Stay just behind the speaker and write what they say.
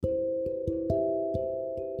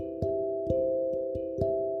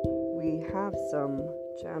We have some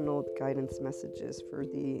channeled guidance messages for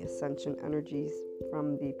the ascension energies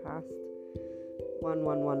from the past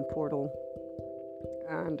 111 portal,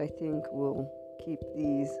 and I think we'll keep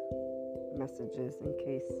these messages in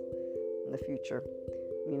case in the future,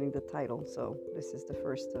 meaning the title. So this is the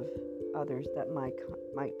first of others that might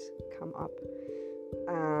come up.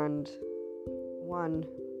 And one,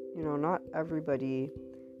 not everybody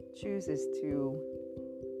chooses to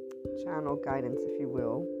channel guidance, if you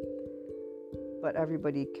will, but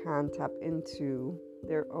everybody can tap into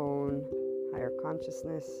their own higher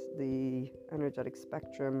consciousness, the energetic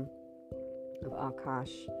spectrum of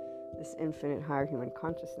Akash, this infinite higher human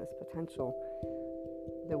consciousness potential.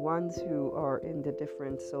 The ones who are in the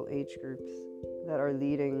different soul age groups that are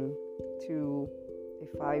leading to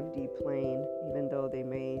a 5D plane, even though they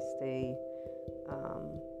may stay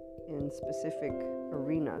in specific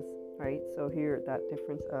arenas, right? So here, that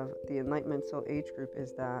difference of the Enlightenment soul age group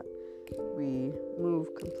is that we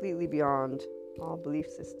move completely beyond all belief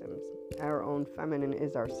systems. Our own feminine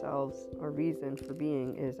is ourselves. Our reason for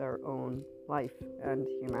being is our own life and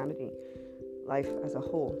humanity. Life as a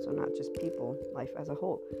whole, so not just people, life as a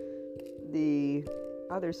whole. The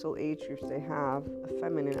other soul age groups, they have a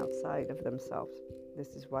feminine outside of themselves.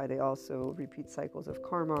 This is why they also repeat cycles of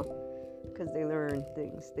karma, because they learn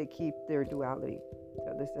things. They keep their duality.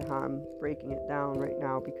 So this is how I'm breaking it down right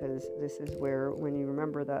now, because this is where, when you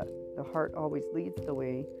remember that the heart always leads the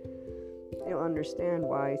way, you'll understand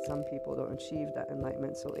why some people don't achieve that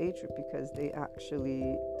enlightenment soul age group, because they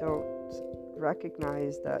actually don't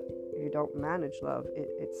recognize that you don't manage love.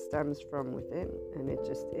 It stems from within, and it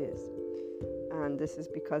just is. And this is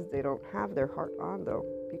because they don't have their heart on, though,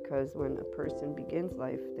 because when a person begins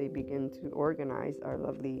life, they begin to organize our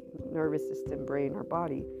lovely nervous system, brain, our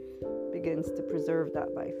body begins to preserve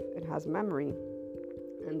that life. It has memory,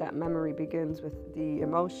 and that memory begins with the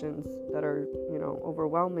emotions that are,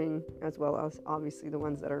 overwhelming, as well as obviously the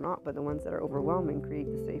ones that are not, but the ones that are overwhelming create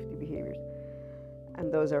the safety behaviors.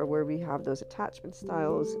 And those are where we have those attachment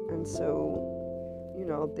styles. And so,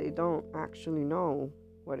 they don't actually know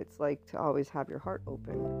what it's like to always have your heart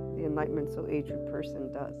open. The enlightenment soul age group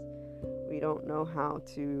person does. We don't know how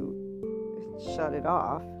to shut it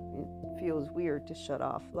off. It feels weird to shut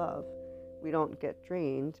off love. We don't get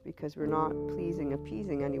drained because we're not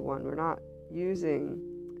appeasing anyone. We're not using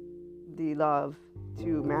the love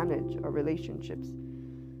to manage our relationships.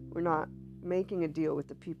 We're not making a deal with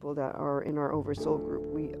the people that are in our oversoul group.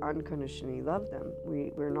 We unconditionally love them.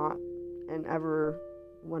 We're not in ever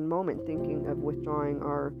one moment thinking of withdrawing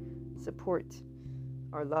our support,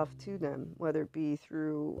 our love to them, whether it be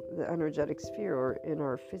through the energetic sphere or in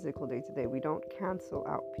our physical day-to-day. We don't cancel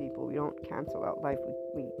out people. We don't cancel out life.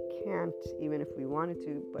 We can't, even if we wanted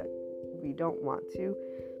to, but we don't want to.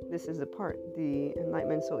 This is the part. The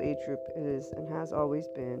enlightenment soul age group is and has always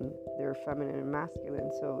been, they're feminine and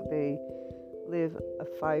masculine, so they live a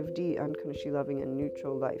 5D unconditionally loving and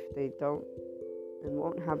neutral life. They don't and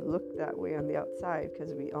won't have looked that way on the outside,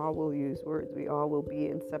 because we all will use words. We all will be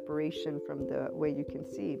in separation from the way you can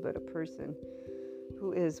see. But a person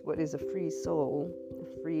who is what is a free soul,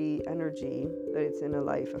 a free energy, that it's in a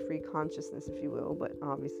life, a free consciousness, if you will. But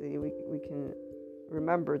obviously we can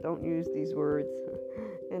remember, don't use these words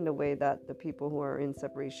in the way that the people who are in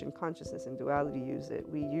separation consciousness and duality use it.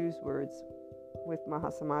 We use words with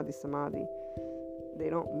Mahasamadhi Samadhi.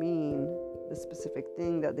 They don't mean the specific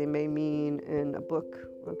thing that they may mean in a book,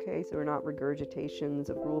 okay? So we're not regurgitations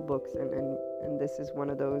of rule books, and this is one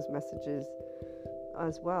of those messages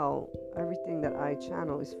as well. Everything that I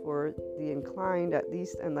channel is for the inclined, at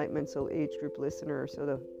least enlightenment soul age group listener, so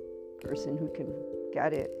the person who can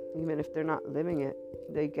get it, even if they're not living it,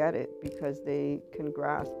 they get it because they can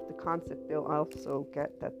grasp the concept. They'll also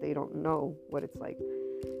get that they don't know what it's like,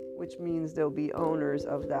 which means they'll be owners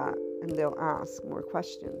of that, and they'll ask more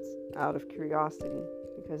questions out of curiosity,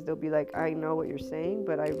 because they'll be like, I know what you're saying,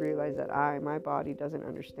 but I realize that my body doesn't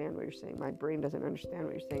understand what you're saying. My brain doesn't understand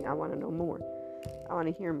what you're saying. I want to know more. I want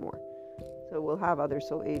to hear more. So we'll have other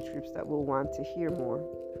soul age groups that will want to hear more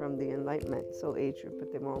from the enlightenment soul age group,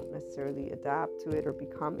 but they won't necessarily adapt to it or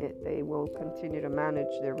become it. They will continue to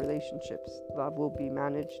manage their relationships. Love will be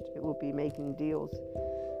managed. It will be making deals,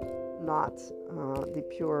 not the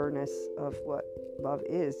pureness of what love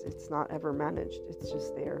is. It's not ever managed. It's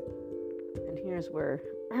just there. And here's where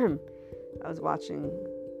I was watching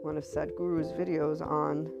one of Sadhguru's videos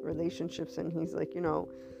on relationships, and he's like,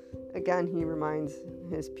 again, he reminds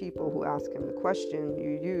his people who ask him the question,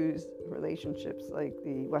 you use relationships like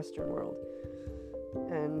the Western world.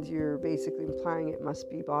 and you're basically implying it must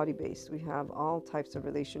be body based. We have all types of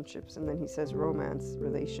relationships. And then he says romance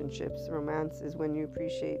relationships. Romance is when you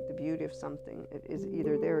appreciate the beauty of something. It is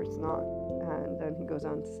either there or it's not. And then he goes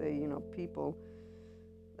on to say, people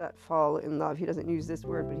that fall in love, he doesn't use this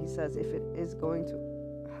word, but he says if it is going to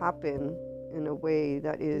happen in a way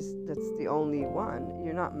that's the only one,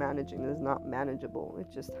 you're not managing. It's not manageable. It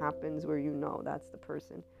just happens where that's the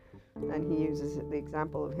person. And he uses the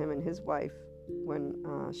example of him and his wife. When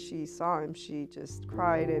she saw him, she just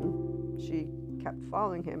cried and she kept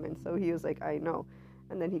following him. And so he was like, I know.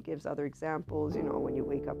 And then he gives other examples, when you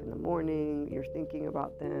wake up in the morning, you're thinking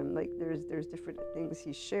about them. Like there's different things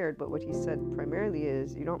he shared, but what he said primarily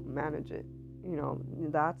is you don't manage it.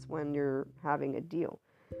 That's when you're having a deal.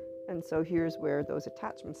 And so here's where those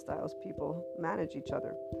attachment styles, people manage each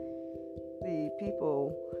other. The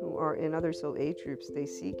people who are in other soul age groups, they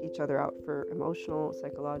seek each other out for emotional,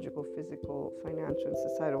 psychological, physical, financial, and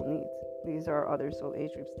societal needs. These are other soul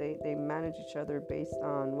age groups. They manage each other based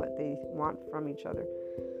on what they want from each other.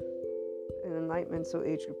 An enlightenment soul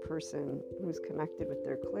age group person who's connected with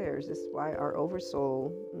their clairs. This is why our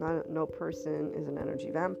oversoul, no person is an energy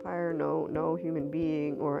vampire, no human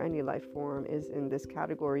being or any life form is in this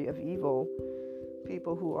category of evil.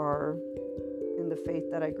 People who are in the faith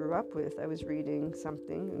that I grew up with. I was reading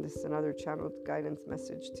something, and this is another channeled guidance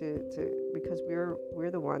message because we're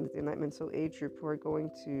the ones, the Enlightenment Soul Age group, who are going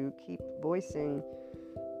to keep voicing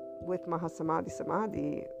with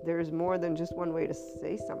Mahasamadhi. There's more than just one way to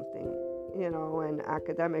say something, and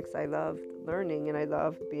academics, I love learning and I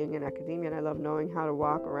love being in academia and I love knowing how to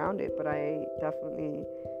walk around it, but I definitely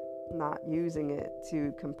not using it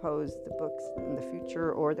to compose the books in the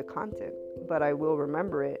future or the content, but I will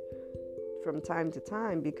remember it from time to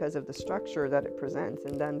time because of the structure that it presents,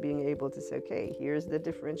 and then being able to say, okay, here's the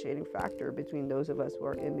differentiating factor between those of us who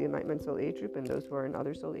are in the Enlightenment Soul Age group and those who are in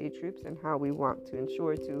other soul age groups, and how we want to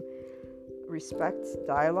ensure to respect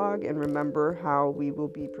dialogue and remember how we will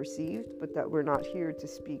be perceived, but that we're not here to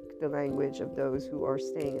speak the language of those who are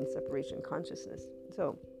staying in separation consciousness.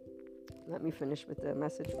 So let me finish with the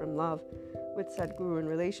message from love with Sadhguru in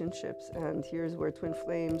relationships. And here's where twin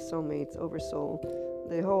flames, soulmates, oversoul,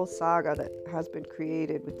 the whole saga that has been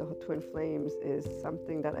created with the twin flames is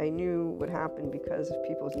something that I knew would happen because of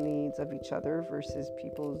people's needs of each other versus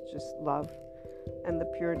people's just love and the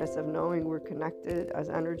pureness of knowing we're connected as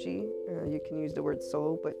energy. You can use the word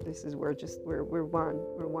soul, but this is where we're one.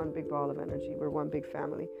 We're one big ball of energy. We're one big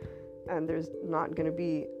family. And there's not going to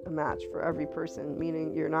be a match for every person,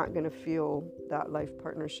 meaning you're not going to feel that life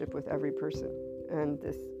partnership with every person. And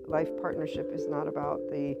this life partnership is not about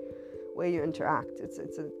the way you interact. It's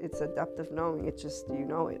a depth of knowing. It's just,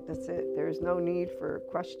 it. That's it. There's no need for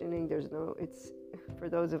questioning. It's for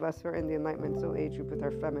those of us who are in the Enlightenment Soul Age group with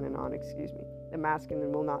our feminine on, the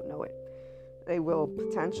masculine will not know it. They will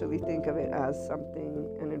potentially think of it as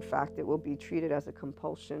something, and in fact it will be treated as a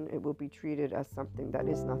compulsion. It will be treated as something that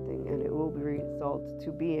is nothing, and it will result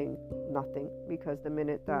to being nothing, because the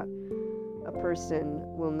minute that a person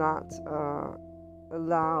will not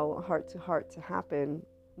allow heart to heart to happen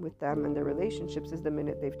with them and their relationships is the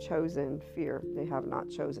minute they've chosen fear. They have not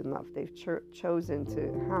chosen love. They've chosen to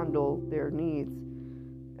handle their needs,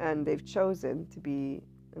 and they've chosen to be,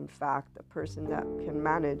 in fact, a person that can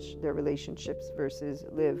manage their relationships versus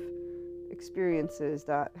live experiences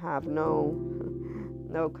that have no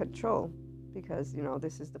control, because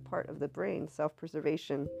this is the part of the brain,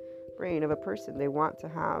 self-preservation brain of a person. They want to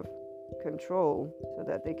have control so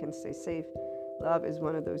that they can stay safe. Love is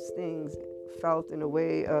one of those things felt in a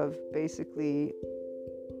way of basically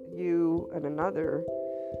you and another,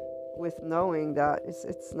 with knowing that it's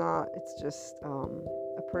just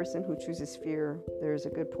a person who chooses fear. There's a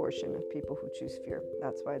good portion of people who choose fear.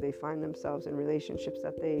 That's why they find themselves in relationships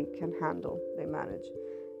that they can handle, they manage.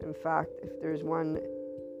 In fact, if there's one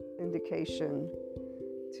indication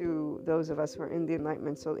to those of us who are in the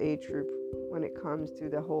Enlightenment Soul Age group when it comes to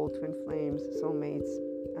the whole twin flames, soulmates,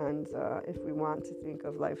 and if we want to think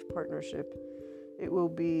of life partnership, it will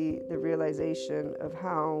be the realization of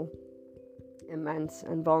how immense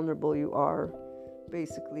and vulnerable you are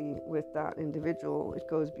basically with that individual. It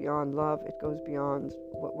goes beyond love. It goes beyond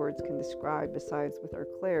what words can describe, besides with our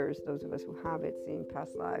clairs, those of us who have it, seeing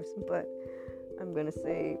past lives. But I'm going to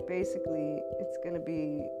say basically it's going to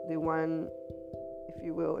be the one, if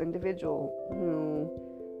you will, individual who,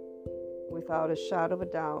 without a shadow of a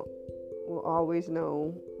doubt, will always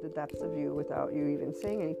know the depths of you without you even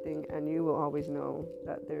saying anything, and you will always know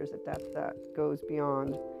that there's a depth that goes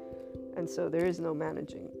beyond. And so there is no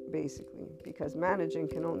managing, basically, because managing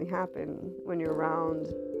can only happen when you're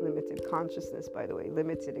around limited consciousness, by the way,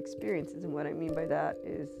 limited experiences. And what I mean by that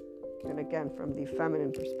is, and again, from the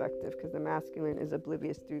feminine perspective, because the masculine is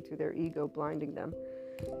oblivious due to their ego blinding them,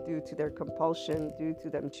 due to their compulsion, due to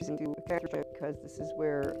them choosing to, because this is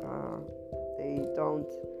where they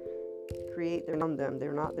don't create their own them.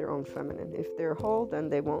 They're not their own feminine. If they're whole, then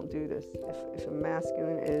they won't do this. If a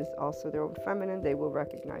masculine is also their own feminine, they will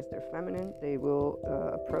recognize their feminine. They will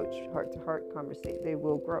approach heart-to-heart conversation. They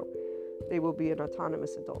will grow. They will be an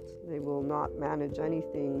autonomous adult. They will not manage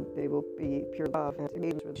anything. They will be pure love.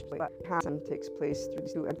 And takes place through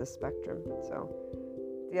the two ends of the spectrum. So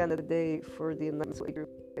at the end of the day, for the enlightenment group,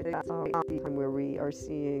 it's a time where we are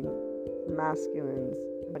seeing masculines,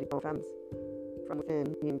 femmes, from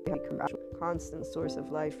within being compassion. Constant source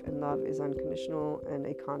of life and love is unconditional and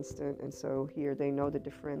a constant. And so here they know the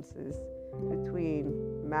differences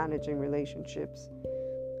between managing relationships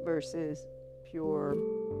versus pure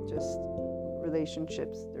just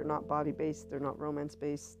relationships. They're not body based, they're not romance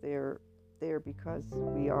based, they're there because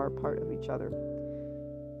we are part of each other.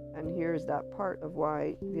 And here's that part of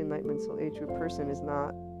why the Enlightenment Soul Age Group person is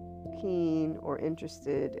not keen or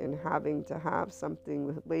interested in having to have something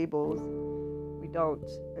with labels. We don't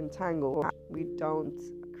entangle, we don't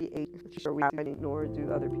create, nor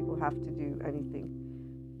do other people have to do anything.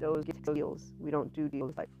 Those deals, we don't do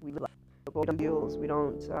deals like we live. Deals, we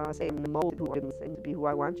don't say I'm the mold who I'm saying to be who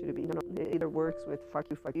I want you to be. No, it either works with fuck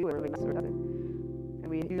you, or really doesn't. And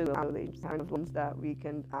we usually kind of ones that we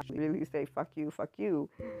can actually really say fuck you,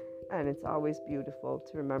 and it's always beautiful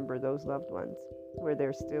to remember those loved ones where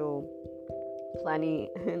there's still plenty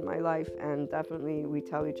in my life, and definitely we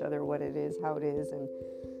tell each other what it is, how it is,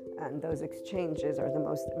 and those exchanges are the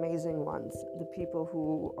most amazing ones. The people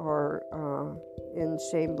who are in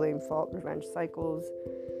shame, blame, fault, revenge cycles,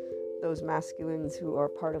 those masculines who are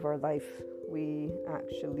part of our life, we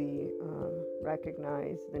actually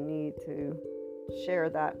recognize the need to share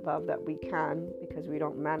that love that we can, because we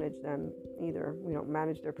don't manage them either. We don't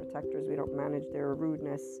manage their protectors. We don't manage their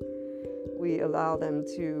rudeness. We allow them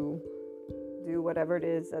to do whatever it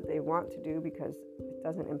is that they want to do because it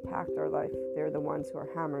doesn't impact our life. They're the ones who are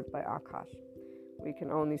hammered by Akash. We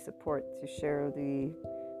can only support to share the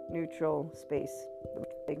neutral space.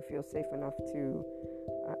 They feel safe enough to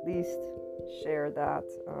at least share that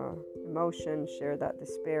emotion, share that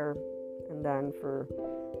despair, and then for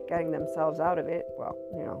getting themselves out of it, well,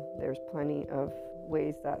 there's plenty of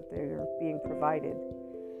ways that they're being provided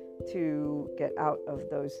to get out of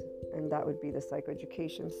those, and that would be the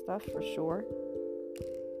psychoeducation stuff for sure.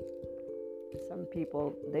 Some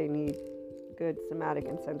people, they need good somatic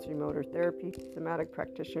and sensory motor therapy. Somatic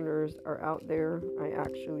practitioners are out there. I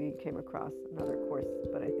actually came across another course,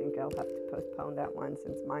 but I think I'll have to postpone that one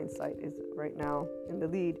since Mindsight is right now in the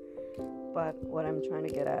lead. But what I'm trying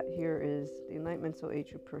to get at here is the Enlightenment Soul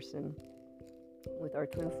Age Group person with our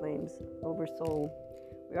twin flames, Oversoul.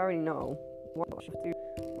 We already know what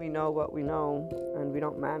we know, what we know, and we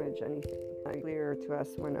don't manage anything. It's clear to us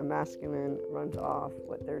when a masculine runs off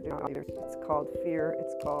what they're doing. It's called fear.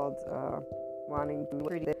 It's called wanting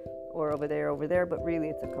to, or over there, but really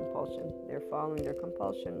it's a compulsion. They're following their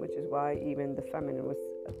compulsion, which is why even the feminine was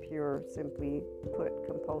a pure, simply put,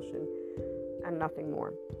 compulsion and nothing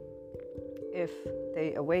more. If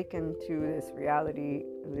they awaken to this reality,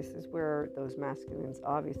 this is where those masculines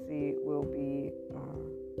obviously will be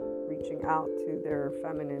reaching out to their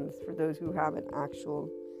feminines, for those who have an actual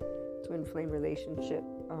twin flame relationship.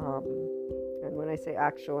 And when I say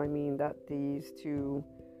actual, I mean that these two,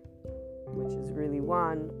 which is really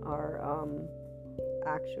one, are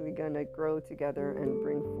actually going to grow together and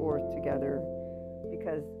bring forth together,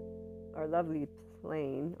 because our lovely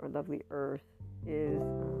plane, our lovely earth, is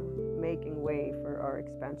making way for our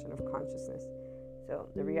expansion of consciousness. So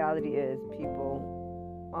the reality is, people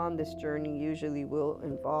on this journey usually will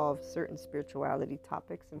involve certain spirituality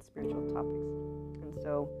topics and spiritual topics. And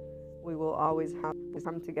so we will always have to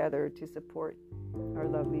come together to support our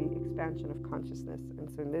lovely expansion of consciousness. And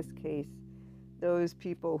so in this case, those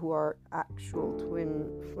people who are actual twin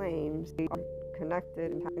flames, they are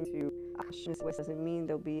connected and having to action. This doesn't mean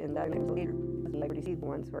they'll be in that leader. The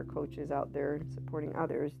ones who are coaches out there supporting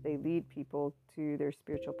others, they lead people to their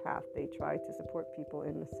spiritual path. They try to support people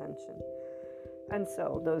in ascension. And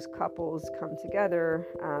so those couples come together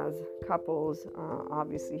as couples.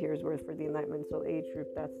 Obviously, here's where for the Enlightenment Soul Age Group,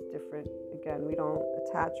 that's different. Again, we don't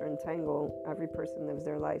attach or entangle. Every person lives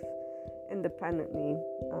their life independently.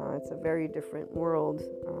 It's a very different world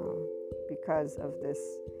because of this.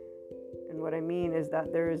 And what I mean is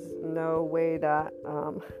that there is no way that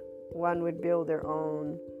one would build their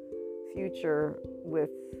own future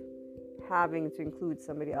with having to include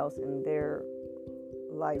somebody else in their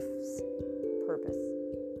life's purpose.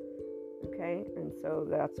 Okay, and so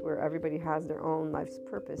that's where everybody has their own life's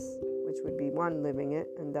purpose, which would be one, living it,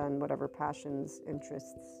 and then whatever passions,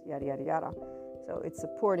 interests, yada yada yada. So it's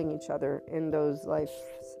supporting each other in those life's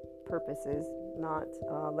purposes, not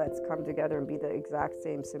let's come together and be the exact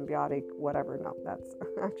same symbiotic whatever. No, that's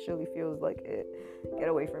actually feels like it. Get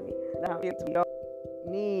away from me. Now, we don't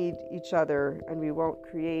need each other, and we won't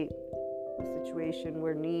create a situation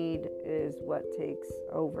where need is what takes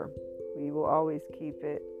over. We will always keep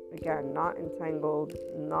it, again, not entangled,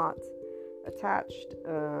 not attached,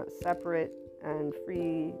 separate, and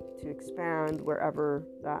free to expand wherever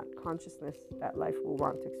that consciousness, that life will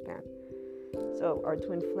want to expand. So our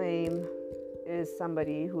twin flame is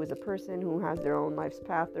somebody who is a person who has their own life's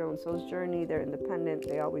path, their own soul's journey. They're independent.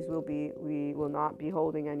 They always will be. We will not be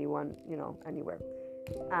holding anyone, anywhere.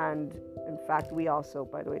 And in fact, we also,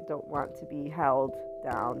 by the way, don't want to be held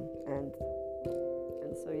down. And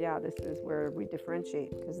so, yeah, this is where we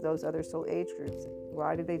differentiate, because those other soul age groups,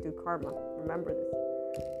 why do they do karma? Remember this.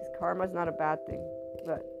 Because karma is not a bad thing,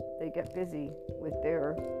 but they get busy with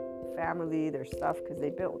their family, their stuff, because they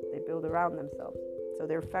build around themselves. So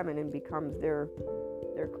their feminine becomes their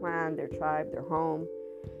clan, their tribe, their home,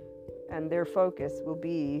 and their focus will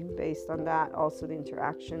be based on that. Also the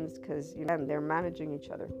interactions, because they're managing each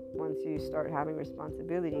other. Once you start having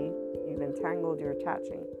responsibility, you've entangled, you're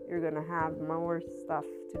attaching, you're going to have more stuff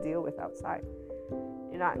to deal with outside.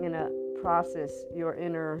 You're not going to process your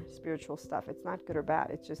inner spiritual stuff. It's not good or bad,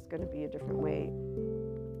 it's just going to be a different way.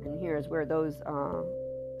 And here's where those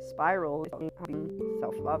spiral,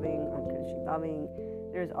 self-loving, unconditionally loving,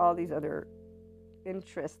 there's all these other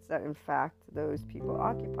interests that in fact those people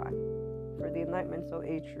occupy. For the Enlightenment Soul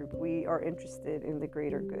Age group, we are interested in the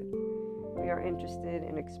greater good. We are interested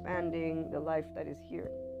in expanding the life that is here.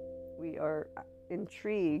 We are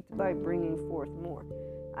intrigued by bringing forth more.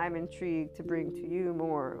 I'm intrigued to bring to you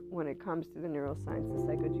more when it comes to the neuroscience, the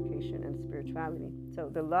psychoeducation, and spirituality. So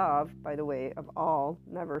the love, by the way, of all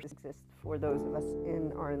never exists for those of us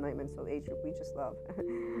in our Enlightenment Soul Age group. We just love.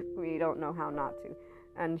 We don't know how not to.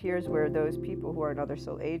 And here's where those people who are in other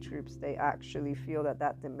soul age groups, they actually feel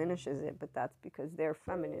that diminishes it, but that's because their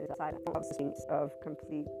feminine side of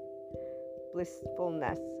complete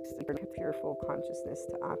blissfulness, pure full consciousness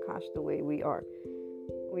to Akash the way we are.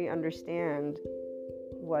 We understand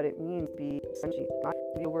what it means to be not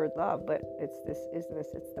the word love, but it's this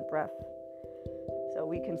isness, it's the breath. So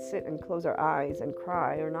we can sit and close our eyes and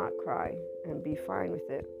cry or not cry and be fine with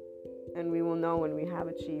it. And we will know when we have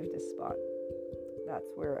achieved this spot.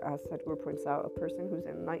 That's where, as Sadhguru points out, a person whose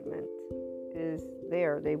enlightenment is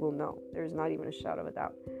there, they will know. There's not even a shadow of a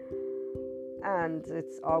doubt. And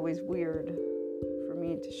it's always weird for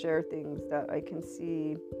me to share things that I can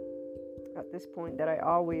see at this point that I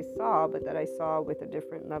always saw, but that I saw with a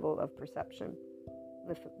different level of perception,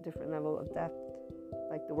 a different level of depth,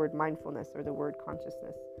 like the word mindfulness or the word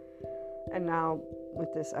consciousness. And now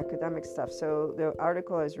with this academic stuff. So the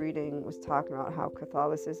article I was reading was talking about how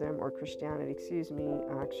Catholicism or Christianity,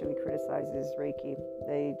 actually criticizes Reiki.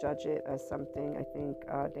 They judge it as something, I think,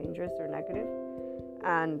 dangerous or negative.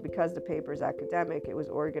 And because the paper is academic, it was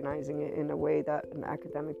organizing it in a way that an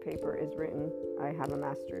academic paper is written. I have a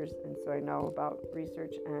master's, and so I know about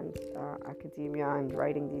research and academia and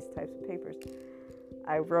writing these types of papers.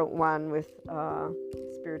 I wrote one with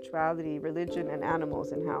spirituality, religion, and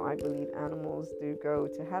animals, and how I believe animals do go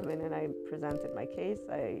to heaven. And I presented my case.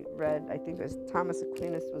 I read, I think it was Thomas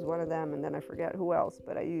Aquinas was one of them, and then I forget who else,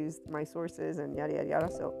 but I used my sources and yada, yada,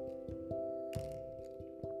 yada. So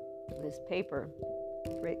this paper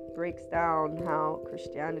breaks down how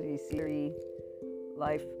Christianity sees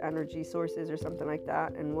life energy sources or something like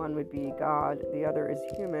that, and one would be God, the other is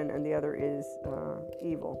human, and the other is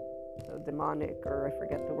evil. So demonic, or I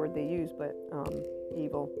forget the word they use, but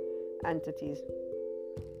evil entities.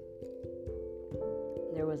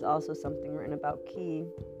 There was also something written about ki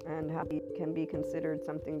and how it can be considered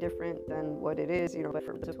something different than what it is, but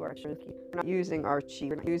for those who are actually we're not using our chi,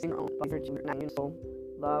 we're not using our own energy, we're not using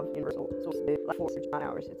love, universal source, life force, it's not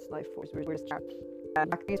ours, it's life force. We're just trapped.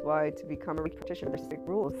 And that is why to become a practitioner, there's strict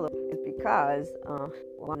rules, is because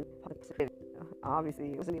one obviously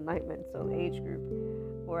it was an Enlightenment Soul Age group,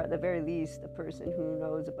 or at the very least a person who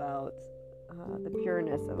knows about the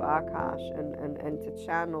pureness of Akash and to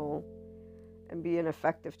channel and be an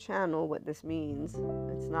effective channel. What this means,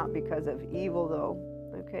 it's not because of evil though,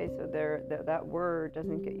 Okay, so that word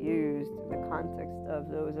doesn't get used in the context of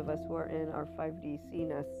those of us who are in our 5D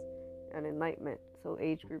C-ness and enlightenment soul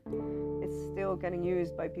age group. It's still getting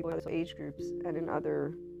used by people in other age groups and in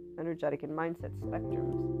other energetic and mindset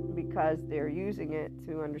spectrums, because they're using it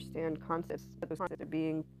to understand concepts that are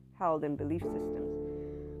being held in belief systems.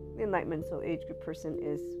 The enlightenment soul age group person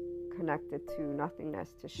is connected to nothingness,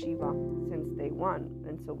 to Shiva, since day one.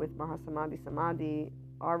 And so with Mahasamadhi Samadhi,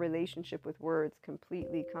 our relationship with words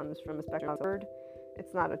completely comes from a spectrum of word.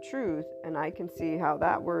 It's not a truth, and I can see how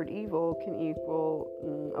that word evil can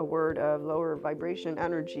equal a word of lower vibration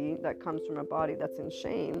energy that comes from a body that's in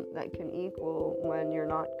shame, that can equal when you're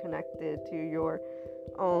not connected to your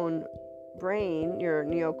own brain, your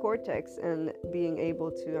neocortex, and being able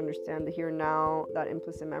to understand the here and now, that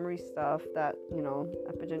implicit memory stuff that,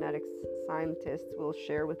 epigenetics scientists will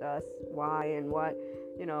share with us why and what,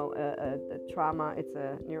 the trauma, it's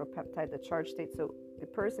a neuropeptide, the charge state. So the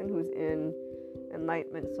person who's in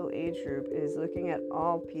enlightenment soul age group is looking at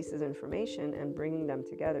all pieces of information and bringing them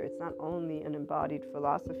together. It's not only an embodied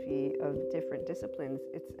philosophy of different disciplines,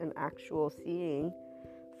 it's an actual seeing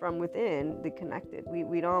from within the connected.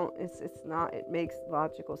 We don't, it's not, it makes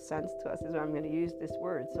logical sense to us, is why I'm going to use this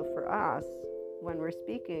word. So for us, when we're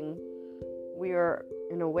speaking, we are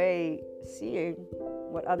in a way seeing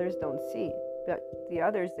what others don't see. But the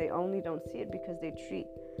others, they only don't see it because they treat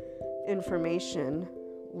information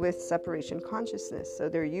with separation consciousness. So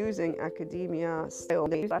they're using academia style.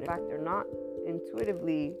 In fact, they're not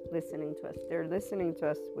intuitively listening to us. They're listening to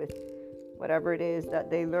us with whatever it is that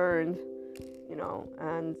they learned,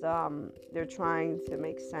 and they're trying to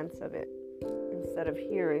make sense of it instead of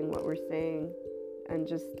hearing what we're saying and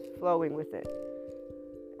just flowing with it.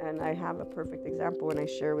 And I have a perfect example when I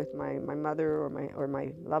share with my mother or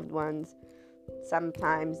my loved ones.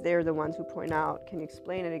 Sometimes they're the ones who point out, can you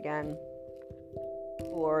explain it again?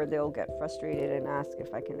 Or they'll get frustrated and ask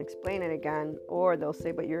if I can explain it again. Or they'll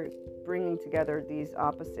say, but you're bringing together these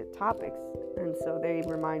opposite topics. And so they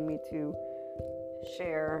remind me to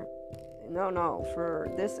share, no, for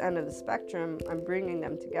this end of the spectrum, I'm bringing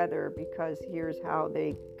them together because here's how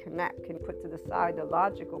they connect. Can put to the side the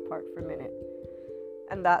logical part for a minute.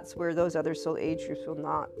 And that's where those other soul age groups will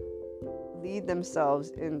not lead themselves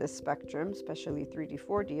in the spectrum, especially 3D,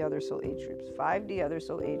 4D, other soul age groups. 5D, other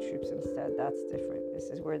soul age groups instead, that's different. This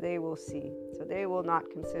is where they will see. So they will not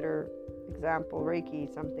consider, example,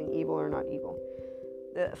 Reiki, something evil or not evil.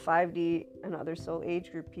 The 5D and other soul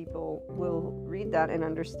age group people will read that and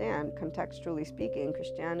understand, contextually speaking,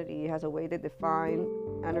 Christianity has a way to define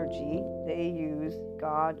energy. They use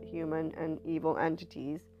God, human, and evil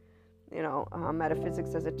entities.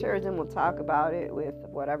 Metaphysics, esotericism will talk about it with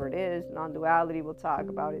whatever it is. Non-duality will talk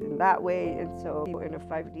about it in that way. And so in a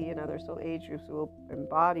 5D and other soul age groups will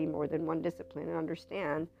embody more than one discipline and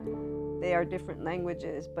understand they are different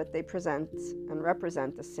languages, but they present and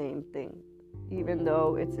represent the same thing, even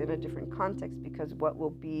though it's in a different context, because what will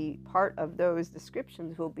be part of those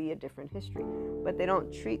descriptions will be a different history. But they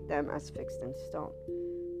don't treat them as fixed in stone,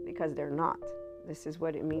 because they're not. This is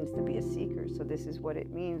what it means to be a seeker. So this is what it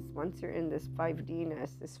means once you're in this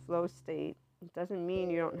 5D-ness, this flow state. It doesn't mean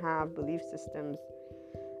you don't have belief systems.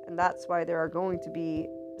 And that's why there are going to be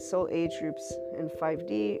soul age groups in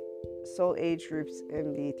 5D, soul age groups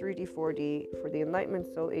in the 3D, 4D. For the enlightenment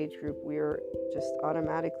soul age group, we are just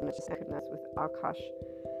automatically connected with Akash.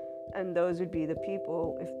 And those would be the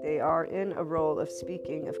people, if they are in a role of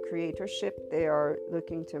speaking, of creatorship, they are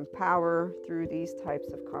looking to empower through these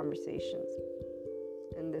types of conversations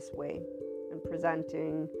in this way and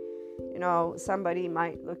presenting. Somebody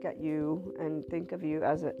might look at you and think of you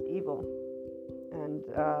as an evil, and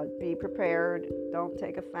be prepared. Don't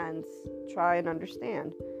take offense. Try and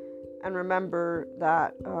understand, and remember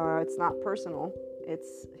that it's not personal.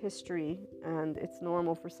 It's history, and it's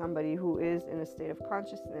normal for somebody who is in a state of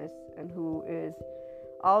consciousness and who is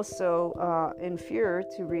also in fear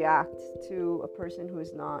to react to a person who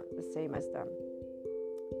is not the same as them.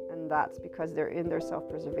 And that's because they're in their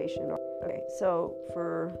self-preservation. Okay, so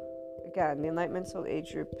for, again, the Enlightenment Soul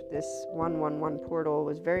Age Group, this 111 portal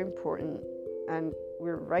was very important, and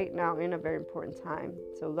we're right now in a very important time.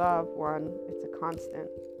 So love, one, it's a constant.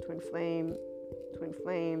 Twin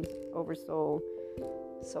flames, oversoul,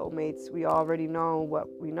 soulmates. We already know what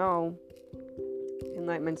we know.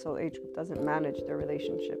 Enlightenment Soul Age Group doesn't manage their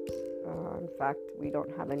relationships. In fact, we don't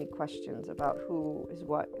have any questions about who is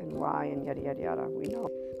what and why and yada yada yada. We know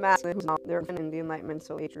masculine who's not there in the Enlightenment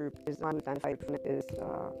Soul Age Group is identified is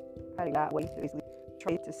heading that way, basically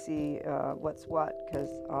trying to see what's what, because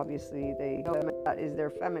obviously they know that is their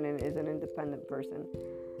feminine is an independent person.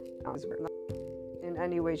 In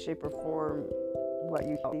any way, shape, or form what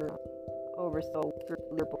you feel oversoul.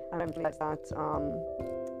 And I'm like that.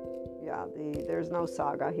 There's no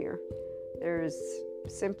saga here. There's,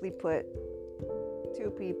 simply put, two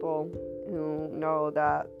people who know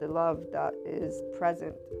that the love that is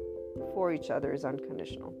present for each other is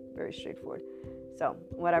unconditional. Very straightforward. So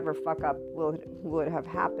whatever fuck up would have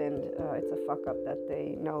happened, it's a fuck up that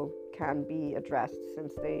they know can be addressed,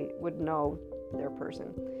 since they would know their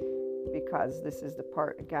person. Because this is the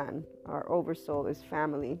part, again, our oversoul is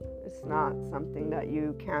family. It's not something that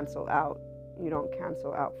you cancel out. You don't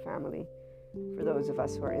cancel out family. For those of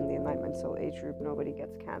us who are in the Enlightenment Soul Age group, nobody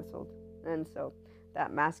gets canceled. And so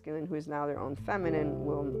that masculine, who is now their own feminine,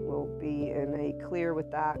 will be in a clear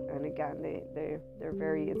with that. And again, they're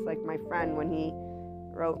very, it's like my friend when he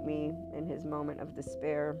wrote me in his moment of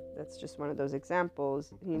despair. That's just one of those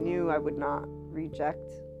examples. He knew I would not reject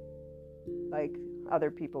like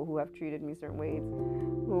other people who have treated me certain ways,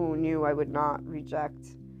 who knew I would not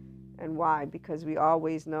reject. And why? Because we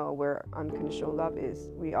always know where unconditional love is.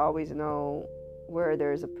 We always know where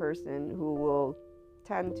there's a person who will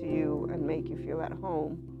tend to you and make you feel at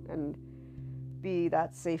home and be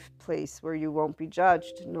that safe place where you won't be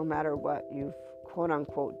judged no matter what you've quote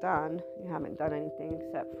unquote done. You haven't done anything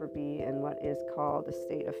except for be in what is called a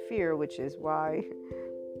state of fear, which is why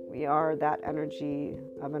we are that energy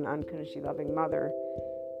of an unconditionally loving mother.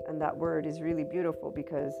 And that word is really beautiful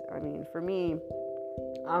because, I mean, for me,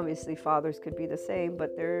 obviously fathers could be the same,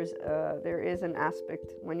 but there is an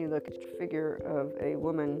aspect when you look at the figure of a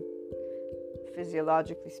woman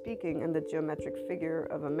physiologically speaking and the geometric figure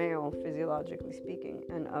of a male physiologically speaking,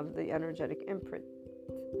 and of the energetic imprint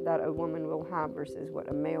that a woman will have versus what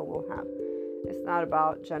a male will have. It's not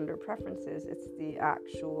about gender preferences, it's the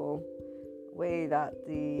actual way that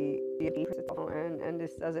and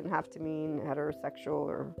this doesn't have to mean heterosexual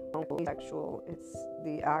or homosexual. It's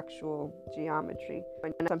the actual geometry.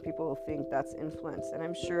 And some people think that's influence, and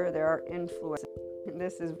I'm sure there are influences.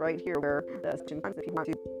 This is right here where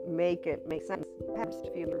to make it make sense.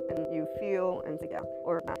 And you feel and think,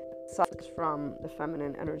 or suffers from the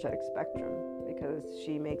feminine energetic spectrum, because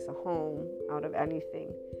she makes a home out of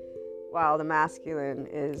anything, while the masculine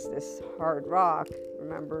is this hard rock.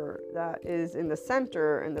 Remember, that is in the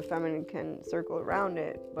center, and the feminine can circle around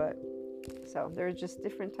it. But so there's just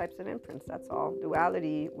different types of imprints. That's all.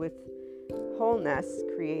 Duality with wholeness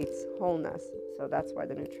creates wholeness. So that's why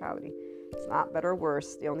the neutrality. It's not better or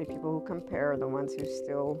worse. The only people who compare are the ones who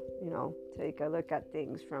still, take a look at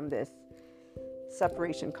things from this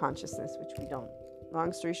separation consciousness, which we don't.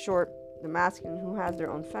 Long story short, the masculine who has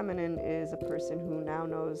their own feminine is a person who now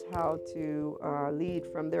knows how to lead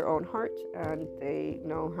from their own heart, and they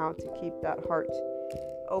know how to keep that heart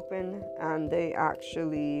open, and they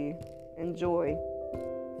actually enjoy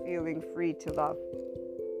feeling free to love.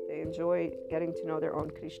 They enjoy getting to know their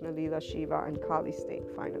own Krishna, Lila, Shiva, and Kali state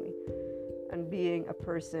finally. And being a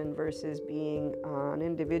person versus being an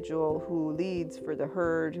individual who leads for the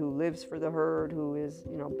herd, who lives for the herd, who is,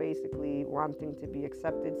 basically wanting to be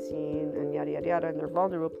accepted, seen, and yada, yada, yada, in their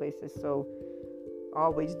vulnerable places. So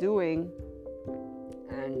always doing,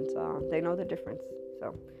 and they know the difference.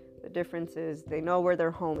 So the difference is they know where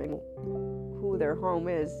their home and who their home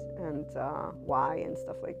is, and why, and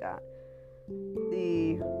stuff like that.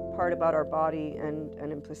 The part about our body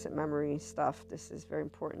and implicit memory stuff, this is very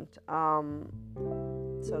important.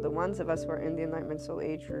 So the ones of us who are in the Enlightenment Soul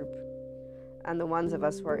Age group, and the ones of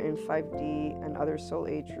us who are in 5D and other Soul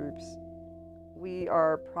Age groups, we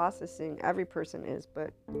are processing, every person is,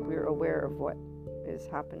 but we're aware of what is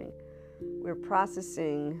happening. We're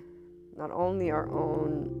processing not only our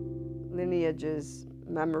own lineage's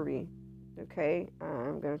memory, okay?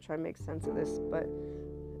 I'm going to try and make sense of this, but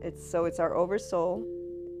it's our oversoul,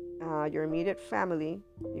 your immediate family.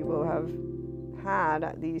 You will have had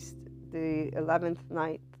at least the 11th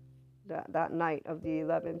night, that night of the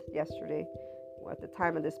 11th yesterday. At the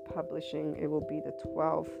time of this publishing, it will be the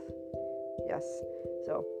 12th. Yes.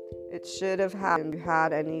 So it should have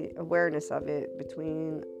had any awareness of it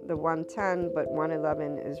between the 110, but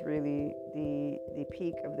 111 is really the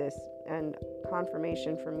peak of this. And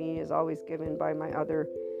confirmation for me is always given by my other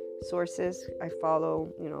sources. I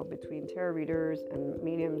follow, between tarot readers and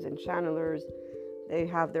mediums and channelers. They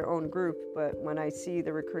have their own group, but when I see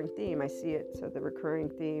the recurring theme, I see it. So the recurring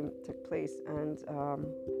theme took place, and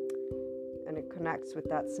it connects with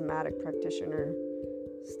that somatic practitioner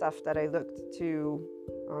stuff that I looked to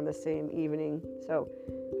on the same evening. So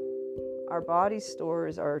our body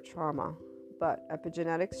stores our trauma, but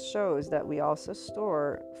epigenetics shows that we also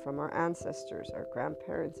store from our ancestors, our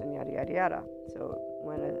grandparents, and yada, yada, yada. So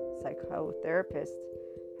when a psychotherapist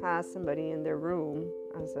has somebody in their room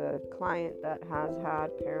as a client that has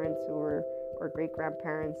had parents who were, or great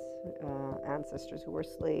grandparents, ancestors who were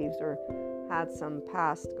slaves, or had some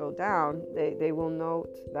past go down, they will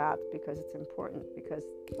note that, because it's important. Because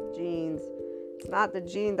genes, it's not the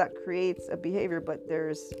gene that creates a behavior, but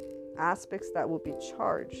there's aspects that will be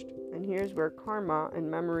charged. And here's where karma and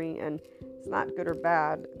memory, and it's not good or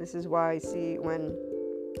bad. This is why I see when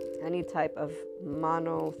any type of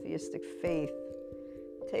monotheistic faith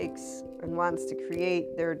takes and wants to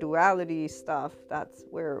create their duality stuff, that's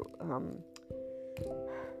where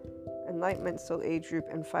Enlightenment Soul Age Group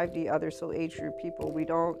and 5D other Soul Age Group people, we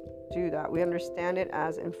don't do that. We understand it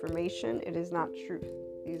as information. It is not truth.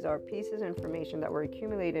 These are pieces of information that were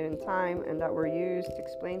accumulated in time and that were used to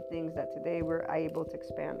explain things that today we're able to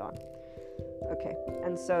expand on. Okay,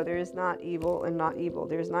 and so there is not evil and not evil.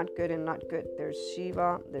 There's not good and not good. There's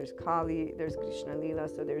Shiva, there's Kali, there's Krishna Lila.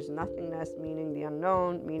 So there's nothingness, meaning the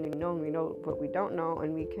unknown, meaning known. We know what we don't know,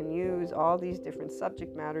 and we can use all these different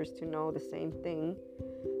subject matters to know the same thing,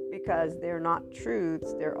 because they're not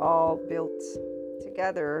truths. They're all built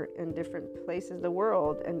together in different places of the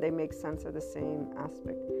world, and they make sense of the same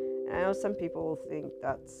aspect. And I know some people think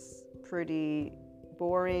that's pretty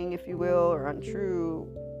boring, if you will, or untrue.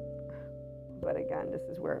 But again, this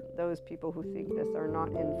is where those people who think this are not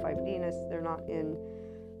in 5Dness, they're not in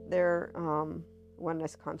their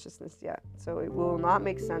oneness consciousness yet. So it will not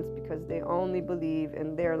make sense, because they only believe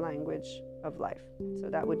in their language of life. So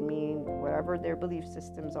that would mean whatever their belief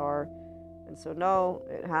systems are. And so no,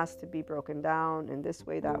 it has to be broken down in this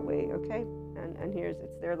way, that way. Okay, and here's,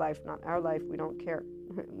 it's their life, not our life. We don't care.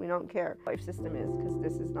 We don't care what life system is, because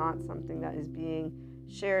this is not something that is being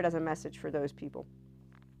shared as a message for those people.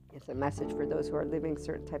 It's a message for those who are living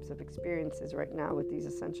certain types of experiences right now with these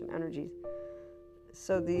ascension energies.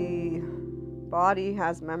 So the body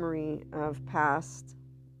has memory of past,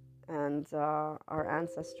 and our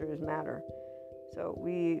ancestors matter. So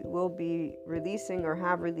we will be releasing, or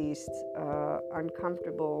have released,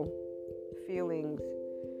 uncomfortable feelings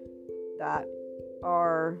that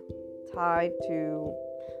are tied to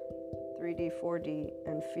 3D, 4D,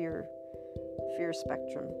 and fear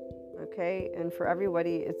spectrum. Okay, and for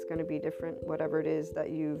everybody it's going to be different, whatever it is that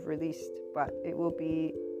you've released, but it will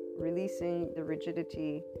be releasing the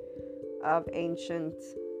rigidity of ancient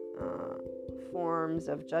forms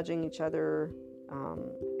of judging each other.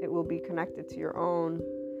 It will be connected to your own,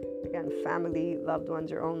 again, family, loved ones,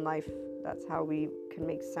 your own life. That's how we can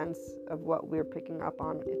make sense of what we're picking up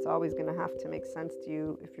on. It's always going to have to make sense to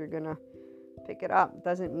you if you're going to pick it up.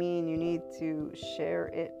 Doesn't mean you need to share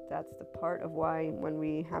it. That's the part of why when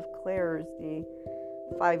we have clairs, the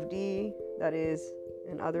 5D, that is,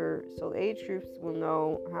 and other soul age groups will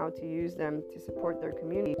know how to use them to support their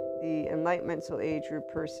community. The Enlightenment Soul Age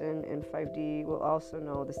Group person in 5D will also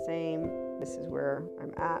know the same. This is where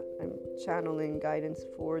I'm at. I'm channeling guidance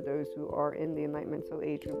for those who are in the Enlightenment Soul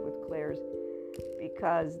Age Group with clairs,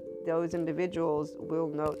 because those individuals will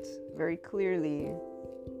note very clearly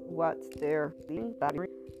what they're feeling,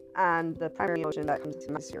 and the primary emotion that comes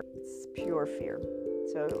to mind is fear. It's pure fear.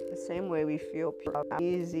 So the same way we feel pure,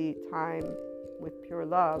 easy time with pure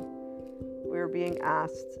love, we're being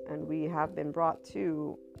asked, and we have been brought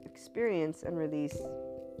to experience and release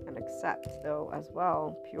and accept, though, as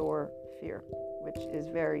well, pure fear, which is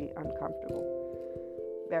very uncomfortable.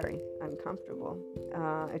 Very uncomfortable.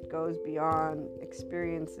 It goes beyond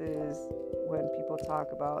experiences when people talk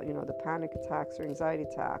about, the panic attacks or anxiety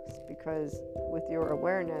attacks, because with your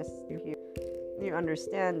awareness, you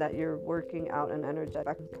understand that you're working out an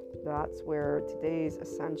energetic. That's where today's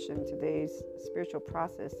ascension, today's spiritual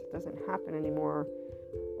process doesn't happen anymore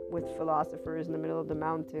with philosophers in the middle of the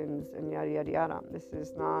mountains and yada yada yada. This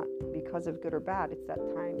is not because of good or bad. It's that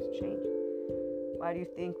times change. Why do you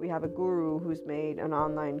think we have a guru who's made an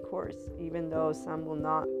online course, even though some will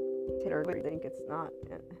not think it's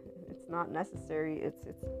not necessary? It's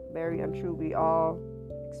very untrue. We all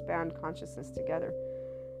expand consciousness together.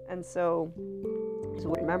 And so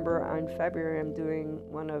remember, in February I'm doing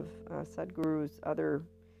one of Sadhguru's other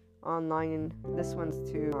online, this one's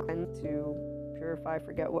to purify,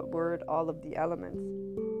 forget what word, all of the elements.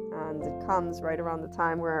 And it comes right around the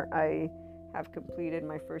time where I have completed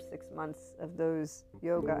my first 6 months of those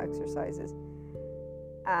yoga exercises.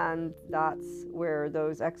 And that's where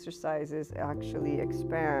those exercises actually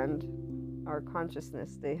expand our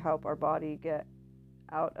consciousness. They help our body get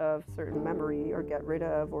out of certain memory, or get rid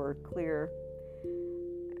of, or clear.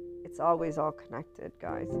 It's always all connected,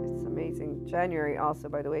 guys. It's amazing. January also,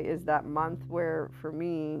 by the way, is that month where, for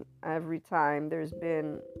me, every time there's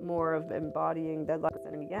been more of embodying deadlines.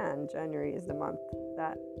 And again, January is the month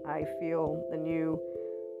that I feel the new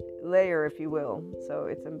layer, if you will. So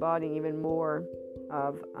it's embodying even more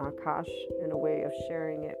of Akash in a way of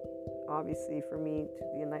sharing it, obviously, for me, to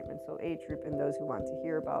the Enlightenment Soul Age group and those who want to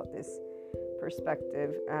hear about this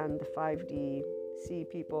perspective, and the 5D C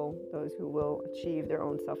people, those who will achieve their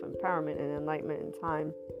own self-empowerment and enlightenment in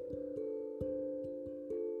time.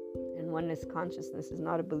 And oneness consciousness is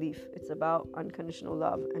not a belief. It's about unconditional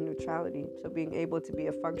love and neutrality. So being able to be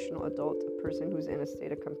a functional adult, a person who's in a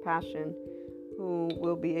state of compassion, who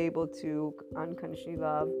will be able to unconditionally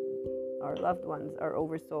love our loved ones, our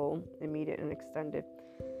oversoul, immediate and extended.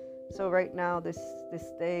 So right now, this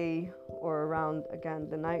day, or around, again,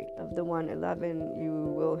 the night of the 1/11, you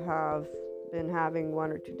will have been having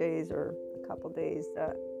 1 or 2 days or a couple days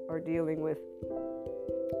that are dealing with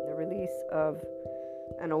the release of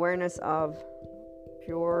an awareness of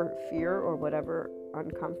pure fear or whatever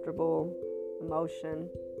uncomfortable emotion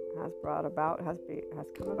has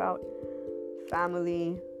come about,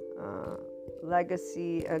 family,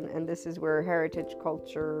 legacy, and this is where heritage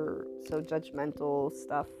culture, so judgmental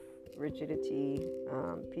stuff, rigidity,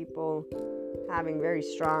 people having very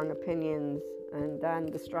strong opinions, and then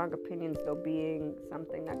the strong opinions though being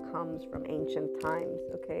something that comes from ancient times,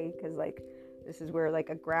 okay? Because like this is where like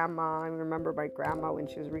a grandma, I remember my grandma when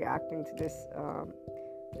she was reacting to this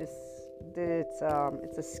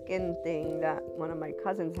it's a skin thing that one of my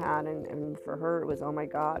cousins had, and for her it was, oh my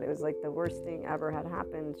god, it was like the worst thing ever had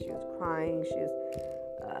happened. She was crying, she was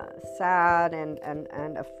sad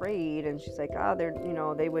and afraid, and she's like, oh, they're,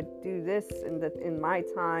 they would do this in my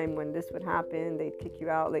time when this would happen, they'd kick you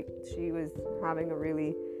out. Like she was having a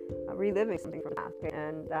really reliving something from the past,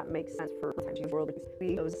 and that makes sense for the world.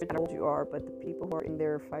 Those how old you are, but the people who are in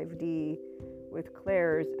their 5D with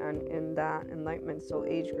clairs and in that Enlightenment Soul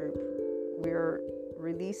Age group, we're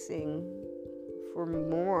releasing for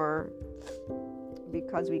more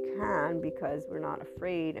because we can, because we're not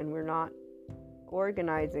afraid, and we're not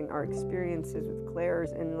organizing our experiences with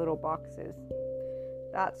clairs in little boxes.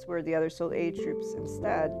 That's where the other soul age groups,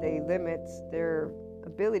 instead, they limit their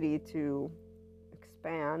ability to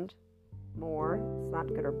expand more. It's not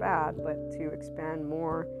good or bad, but to expand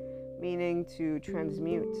more, meaning to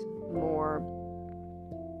transmute more.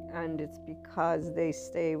 And it's because they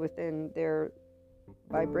stay within their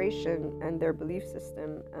vibration and their belief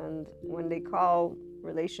system. And when they call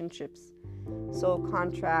relationships soul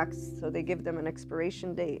contracts, so they give them an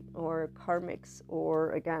expiration date, or karmics,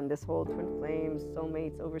 or again, this whole twin flames,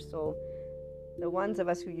 soulmates, oversoul. The ones of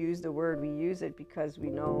us who use the word, we use it because we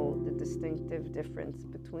know the distinctive difference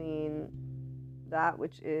between that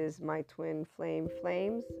which is my twin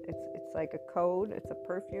flames. It's like a code, it's a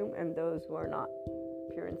perfume, and those who are not.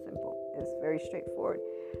 Pure and simple. It's very straightforward.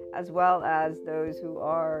 As well as those who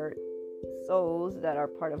are souls that are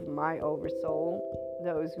part of my oversoul,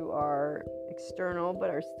 those who are external but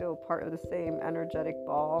are still part of the same energetic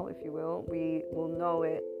ball, if you will. We will know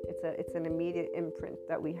it. It's an immediate imprint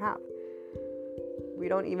that we have. We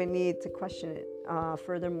don't even need to question it.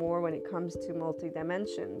 Furthermore, when it comes to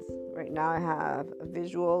multi-dimensions, right now I have a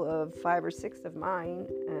visual of 5 or 6 of mine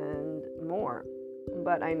and more.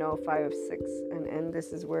 But I know 5 of 6, and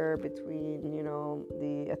this is where between,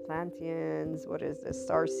 the Atlanteans, what is the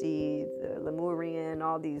star seeds, the Lemurian,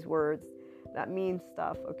 all these words that mean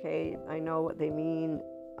stuff, okay? I know what they mean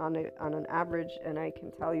on an average, and I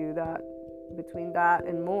can tell you that between that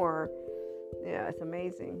and more, yeah, it's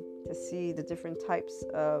amazing to see the different types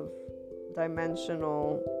of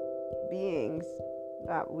dimensional beings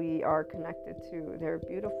that we are connected to. They're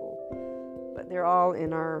beautiful. But they're all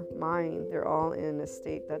in our mind. They're all in a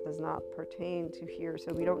state that does not pertain to here.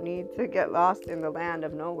 So we don't need to get lost in the land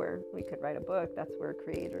of nowhere. We could write a book. That's where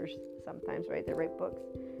creators sometimes write books.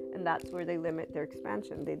 And that's where they limit their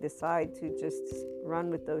expansion. They decide to just run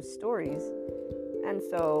with those stories. And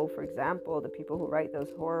so, for example, the people who write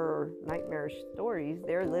those horror, nightmarish stories,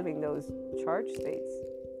 they're living those charge states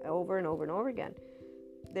over and over and over again.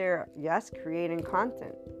 They're, yes, creating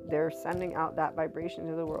content. They're sending out that vibration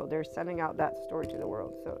to the world. They're sending out that story to the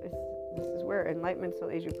world. So this is where Enlightenment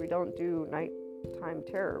Soul Age, we don't do nighttime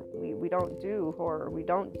terror. We don't do horror. We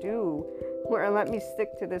don't do, let me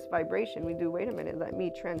stick to this vibration. We do, wait a minute, let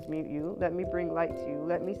me transmute you. Let me bring light to you.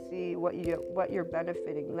 Let me see what you're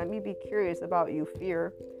benefiting. Let me be curious about you,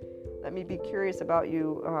 fear. Let me be curious about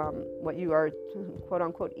you, what you are, quote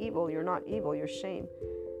unquote, evil. You're not evil. You're shame.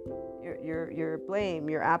 Your blame,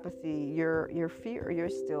 your apathy, your fear,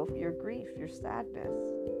 your grief, your sadness.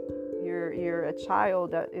 You're a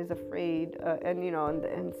child that is afraid,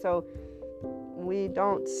 and so we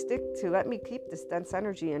don't stick to, let me keep this dense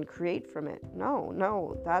energy and create from it.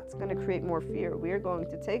 No, that's going to create more fear. We are going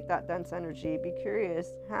to take that dense energy, be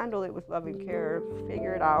curious, handle it with loving care,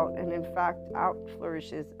 figure it out, and in fact, out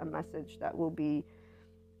flourishes a message that will be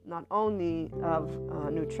not only of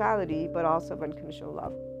neutrality, but also of unconditional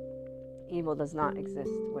love. Evil does not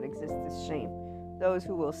exist. What exists is shame. Those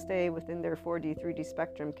who will stay within their 4D, 3D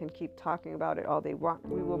spectrum can keep talking about it all they want.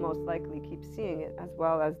 We will most likely keep seeing it, as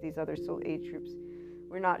well as these other soul age groups.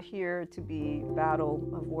 We're not here to be battle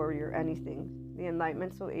of warrior anything. The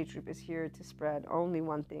Enlightenment Soul Age group is here to spread only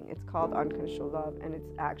one thing. It's called unconditional love, and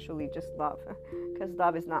it's actually just love, because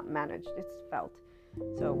love is not managed, it's felt.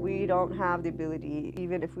 So we don't have the ability,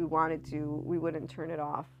 even if we wanted to, we wouldn't turn it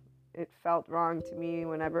off. It felt wrong to me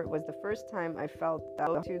whenever it was the first time I felt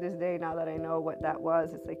that. To this day, now that I know what that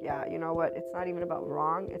was, it's like, yeah, you know what? It's not even about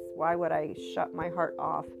wrong. It's why would I shut my heart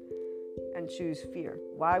off and choose fear?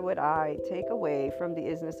 Why would I take away from the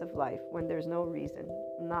isness of life when there's no reason?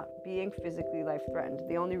 Not being physically life threatened.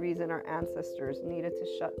 The only reason our ancestors needed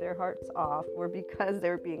to shut their hearts off were because they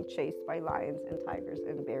were being chased by lions and tigers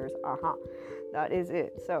and bears. That is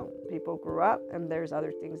it. So people grew up, and there's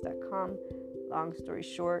other things that come. Long story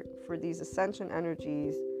short, for these ascension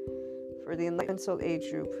energies, for the Enlightened Soul Age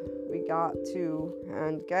group, we got to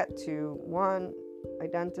and get to, one,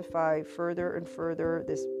 identify further and further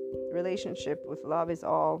this relationship with love is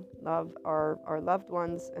all, love our loved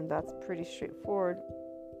ones, and that's pretty straightforward.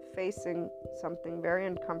 Facing something very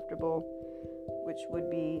uncomfortable, which would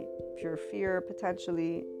be pure fear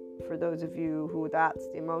potentially. For those of you who that's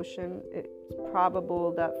the emotion, it's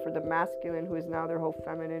probable that for the masculine, who is now their whole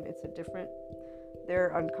feminine, it's a different. Their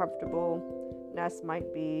uncomfortableness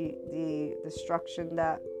might be the destruction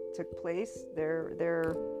that took place,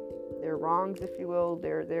 their wrongs, if you will,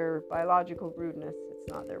 their biological rudeness. It's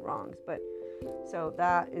not their wrongs, but so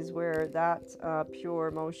that is where that pure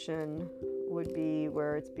emotion would be,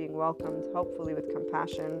 where it's being welcomed, hopefully with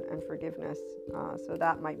compassion and forgiveness. So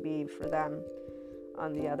that might be for them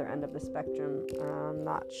on the other end of the spectrum. I'm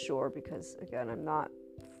not sure, because again, I'm not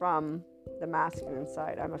from the masculine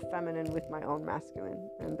side. I'm a feminine with my own masculine,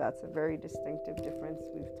 and that's a very distinctive difference.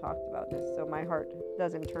 We've talked about this. So my heart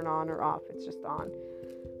doesn't turn on or off, it's just on.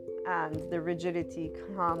 And the rigidity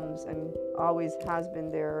comes and always has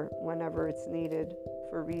been there whenever it's needed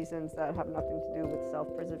for reasons that have nothing to do with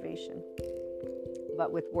self-preservation,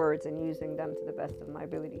 but with words and using them to the best of my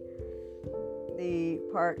ability. The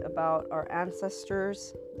part about our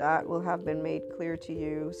ancestors, that will have been made clear to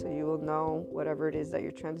you, so you will know whatever it is that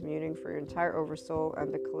you're transmuting for your entire oversoul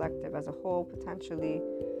and the collective as a whole potentially,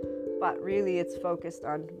 but really it's focused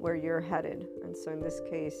on where you're headed. And so in this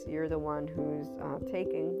case, you're the one who's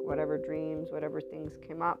taking whatever dreams, whatever things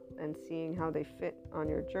came up, and seeing how they fit on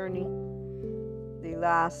your journey. The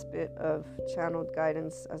last bit of channeled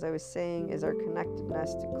guidance, as I was saying, is our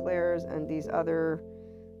connectedness to clairs and these other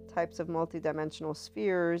types of multidimensional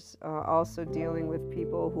spheres, also dealing with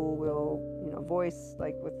people who will, voice,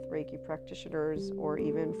 like with Reiki practitioners, or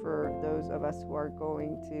even for those of us who are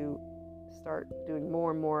going to start doing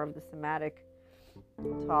more and more of the somatic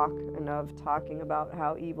talk and of talking about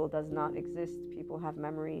how evil does not exist. People have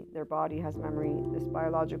memory, their body has memory. This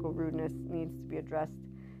biological rudeness needs to be addressed.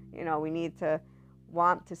 We need to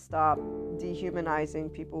want to stop dehumanizing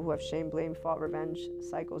people who have shame, blame, fault, revenge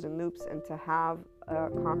cycles and loops, and to have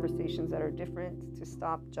conversations that are different, to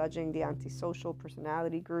stop judging the antisocial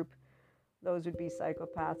personality group. Those would be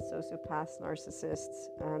psychopaths, sociopaths, narcissists,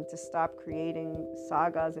 and to stop creating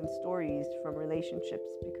sagas and stories from relationships,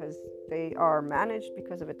 because they are managed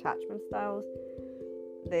because of attachment styles.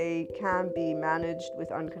 They can be managed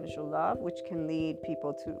with unconditional love, which can lead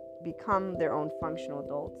people to become their own functional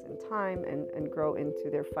adults in time and grow into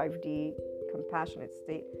their 5D compassionate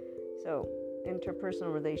state. So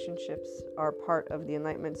interpersonal relationships are part of the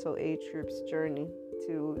Enlightenment Soul Age group's journey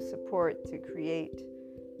to support, to create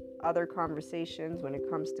other conversations. When it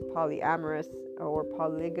comes to polyamorous or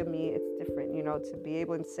polygamy, it's different, to be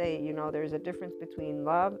able to say, there's a difference between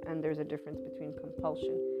love and there's a difference between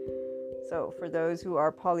compulsion. So for those who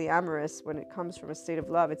are polyamorous, when it comes from a state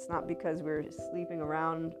of love, it's not because we're sleeping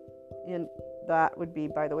around. That would be,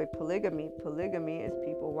 by the way, polygamy. Polygamy is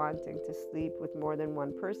people wanting to sleep with more than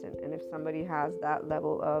one person. And if somebody has that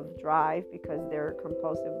level of drive because they're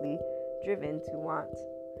compulsively driven to want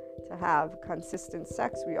to have consistent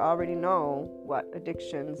sex, we already know what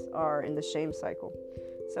addictions are in the shame cycle.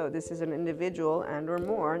 So this is an individual and or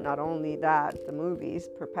more. Not only that, the movies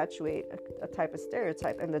perpetuate a type of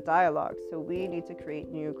stereotype and the dialogue. So we need to create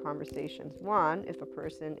new conversations. One, if a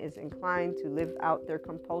person is inclined to live out their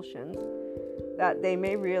compulsions, that they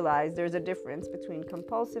may realize there's a difference between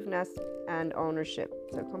compulsiveness and ownership.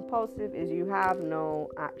 So compulsive is you have no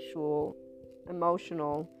actual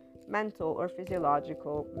emotional, mental, or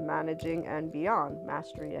physiological managing and beyond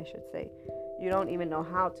mastery, I should say. You don't even know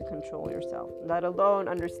how to control yourself, let alone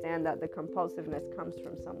understand that the compulsiveness comes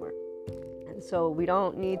from somewhere. And so we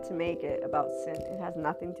don't need to make it about sin. It has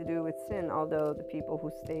nothing to do with sin, although the people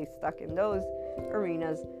who stay stuck in those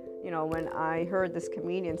arenas, when I heard this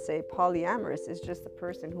comedian say polyamorous is just a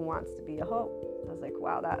person who wants to be a hoe, I was like,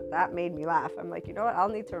 wow, that made me laugh. I'm like, you know what? I'll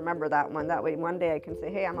need to remember that one. That way, one day I can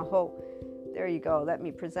say, hey, I'm a hoe. There you go. Let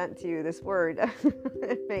me present to you this word.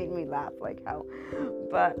 It made me laugh like hell.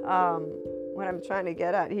 But what I'm trying to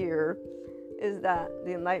get at here is that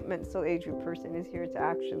the Enlightenment Soul Age Group person is here to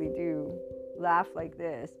actually laugh like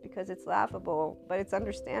this, because it's laughable, but it's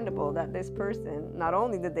understandable that this person, not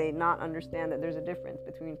only did they not understand that there's a difference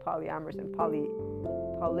between polyamorous and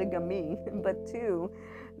polygamy, but two,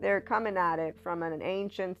 they're coming at it from an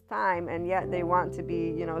ancient time, and yet they want to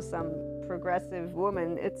be, some progressive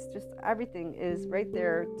woman. It's just, everything is right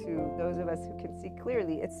there to those of us who can see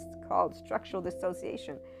clearly. It's called structural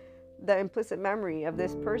dissociation. The implicit memory of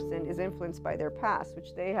this person is influenced by their past,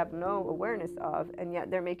 which they have no awareness of, and yet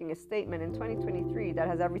they're making a statement in 2023 that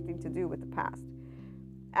has everything to do with the past.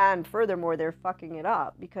 And furthermore, they're fucking it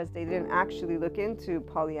up because they didn't actually look into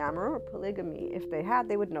polyamory or polygamy. If they had,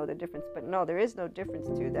 they would know the difference. But no, there is no difference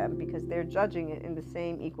to them because they're judging it in the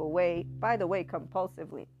same equal way, by the way,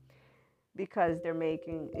 compulsively. Because they're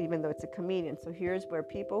making, even though it's a comedian. So here's where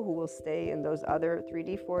people who will stay in those other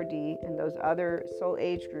 3D, 4D, and those other soul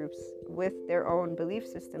age groups with their own belief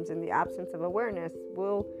systems in the absence of awareness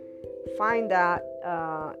will find that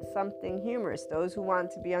something humorous. Those who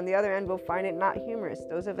want to be on the other end will find it not humorous.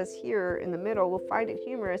 Those of us here in the middle will find it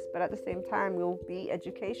humorous, but at the same time, we'll be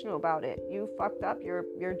educational about it. You fucked up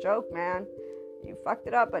your joke, man. You fucked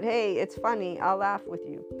it up, but hey, it's funny. I'll laugh with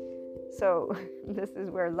you. So this is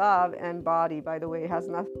where love and body, by the way, has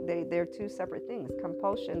nothing. They're two separate things.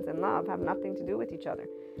 Compulsions and love have nothing to do with each other.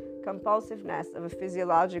 Compulsiveness of a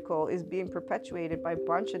physiological is being perpetuated by a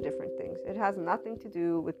bunch of different things. It has nothing to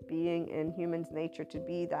do with being in human's nature to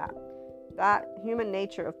be that. That human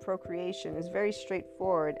nature of procreation is very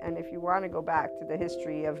straightforward. And if you want to go back to the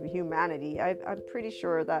history of humanity, I'm pretty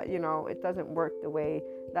sure that, it doesn't work the way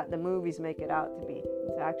that the movies make it out to be.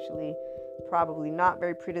 It's actually probably not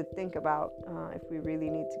very pretty to think about if we really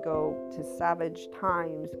need to go to savage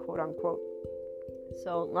times, quote unquote.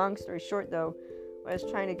 So long story short, though, what I was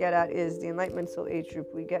trying to get at is the Enlightenment Soul Age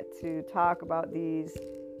Group. We get to talk about these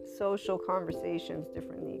social conversations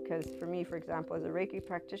differently, because for me, for example, as a Reiki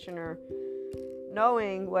practitioner,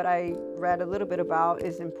 knowing what I read a little bit about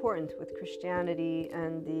is important with Christianity,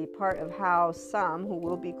 and the part of how some who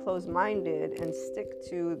will be closed-minded and stick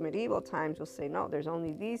to medieval times will say, no, there's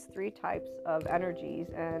only these three types of energies,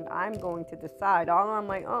 and I'm going to decide all on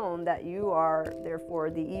my own that you are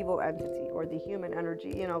therefore the evil entity or the human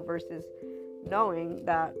energy, versus knowing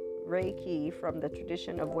that Reiki, from the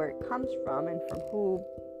tradition of where it comes from and from who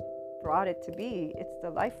brought it to be, it's the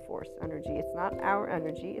life force energy. It's not our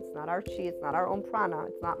energy, it's not our chi, it's not our own prana,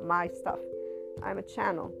 it's not my stuff. I'm a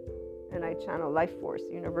channel, and I channel life force,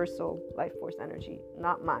 universal life force energy,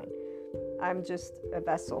 not mine. I'm just a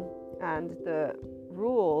vessel, and the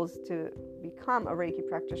rules to become a Reiki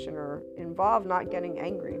practitioner involve not getting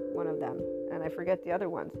angry, one of them, and I forget the other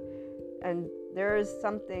ones. And there is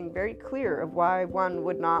something very clear of why one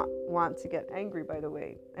would not want to get angry, by the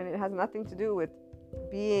way, and it has nothing to do with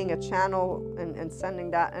being a channel and sending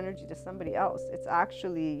that energy to somebody else. It's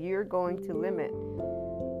actually, you're going to limit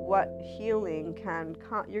what healing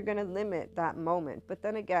you're going to limit that moment. But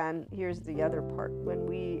then again, here's the other part. When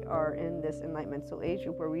we are in this Enlightenment Soul Age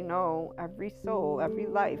Group, where we know every soul, every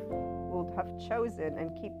life will have chosen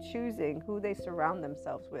and keep choosing who they surround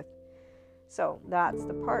themselves with. So that's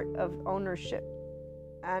the part of ownership,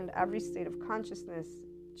 and every state of consciousness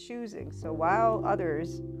choosing. So while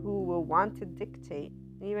others who will want to dictate,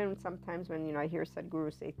 even sometimes when I hear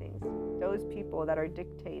Sadhguru say things, those people that are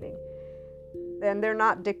dictating, then they're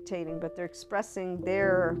not dictating, but they're expressing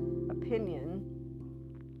their opinion.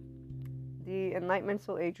 The Enlightenment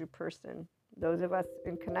Soul Age Group person, those of us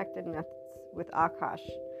in connectedness with Akash,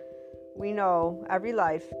 we know every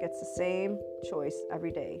life gets the same choice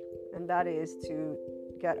every day, and that is to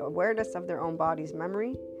get awareness of their own body's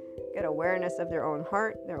memory, get awareness of their own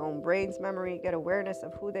heart, their own brain's memory, get awareness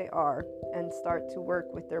of who they are, and start to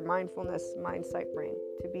work with their mindfulness, mind, sight, brain,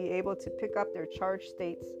 to be able to pick up their charged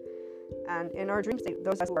states. And in our dream state,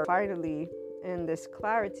 those who are finally in this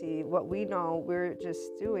clarity, what we know we're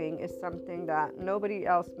just doing is something that nobody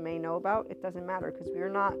else may know about. It doesn't matter, because we're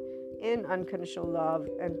not in unconditional love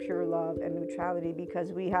and pure love and neutrality,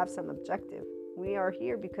 because we have some objective. We are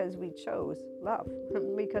here because we chose love.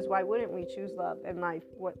 Because why wouldn't we choose love in life?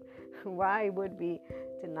 Why would we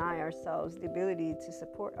deny ourselves the ability to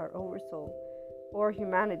support our oversoul or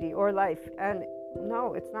humanity or life? And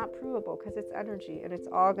no, it's not provable, because it's energy, and it's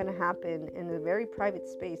all going to happen in a very private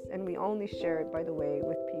space. And we only share it, by the way,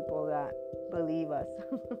 with people that believe us.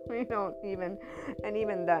 We don't even, and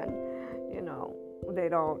even then, they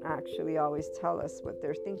don't actually always tell us what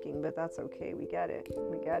they're thinking, but that's okay. We get it.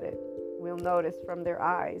 We'll notice from their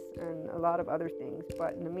eyes and a lot of other things.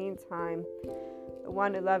 But in the meantime, the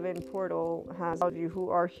 111 portal has all of you who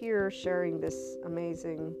are here sharing this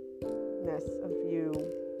amazingness of you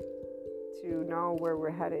to know where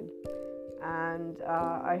we're headed. And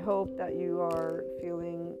I hope that you are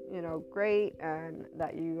feeling, great, and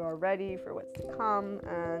that you are ready for what's to come,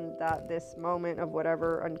 and that this moment of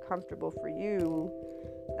whatever uncomfortable for you,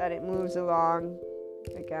 that it moves along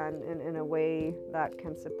again in a way that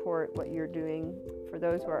can support what you're doing. For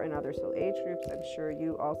those who are in other soul age groups, I'm sure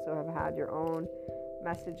you also have had your own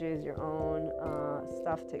messages, your own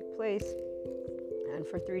stuff take place. And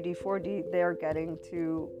for 3D, 4D, they're getting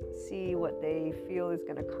to see what they feel is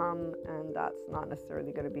going to come, and that's not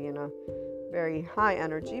necessarily going to be in a very high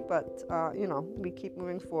energy, but, we keep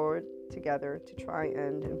moving forward together to try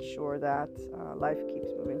and ensure that life keeps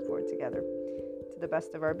moving forward together to the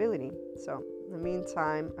best of our ability. So in the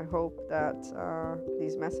meantime, I hope that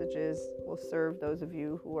these messages will serve those of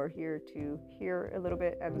you who are here to hear a little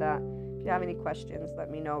bit, and that if you have any questions, let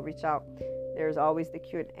me know, reach out. There's always the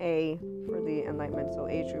Q&A for the Enlightenment Soul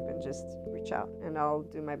Age group, and just reach out and I'll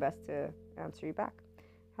do my best to answer you back.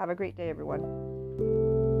 Have a great day, everyone.